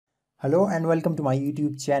Hello and welcome to my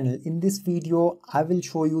YouTube channel. In this video, I will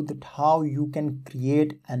show you that how you can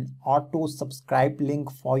create an auto subscribe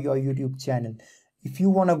link for your YouTube channel. If you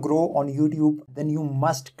want to grow on YouTube, then you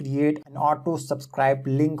must create an auto subscribe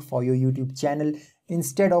link for your YouTube channel.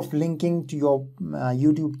 Instead of linking to your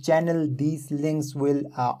YouTube channel, these links will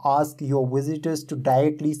ask your visitors to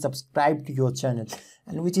directly subscribe to your channel,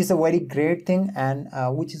 and which is a very great thing and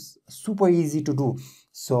which is super easy to do.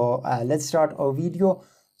 So let's start our video.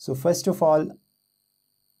 So first of all,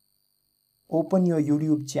 open your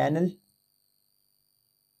YouTube channel.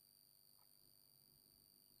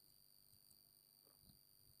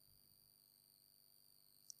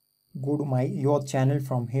 Go to your channel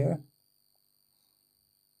from here.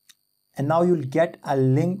 And now you'll get a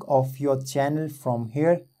link of your channel from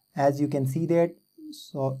here, as you can see that.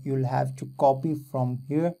 So you'll have to copy from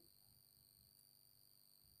here.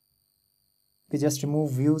 We just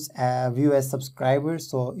remove view as subscribers,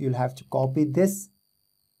 so you'll have to copy this.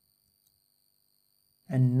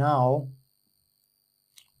 And now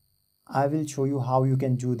I will show you how you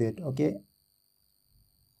can do that. Okay,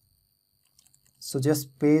 so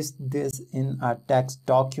just paste this in a text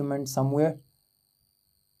document somewhere,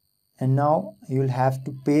 and now you'll have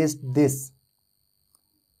to paste this !"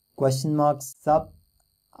 sub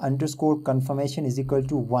 _ confirmation is equal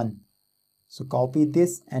to 1. So copy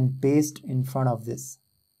this and paste in front of this.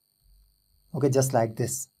 Okay, just like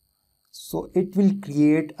this. So it will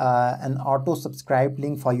create an auto subscribe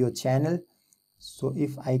link for your channel. So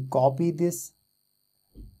if I copy this,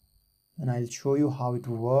 and I'll show you how it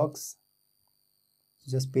works.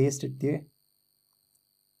 Just paste it there.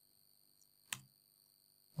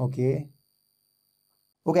 Okay,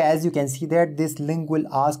 as you can see that this link will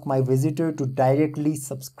ask my visitor to directly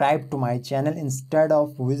subscribe to my channel instead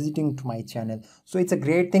of visiting to my channel. So it's a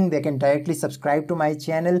great thing. They can directly subscribe to my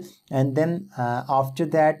channel, and then after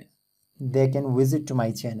that they can visit to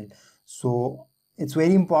my channel. So it's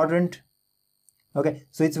very important. Okay,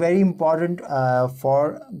 so it's very important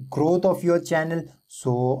for growth of your channel.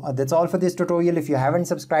 So that's all for this tutorial. If you haven't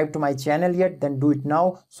subscribed to my channel yet, then do it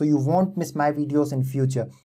now so you won't miss my videos in future.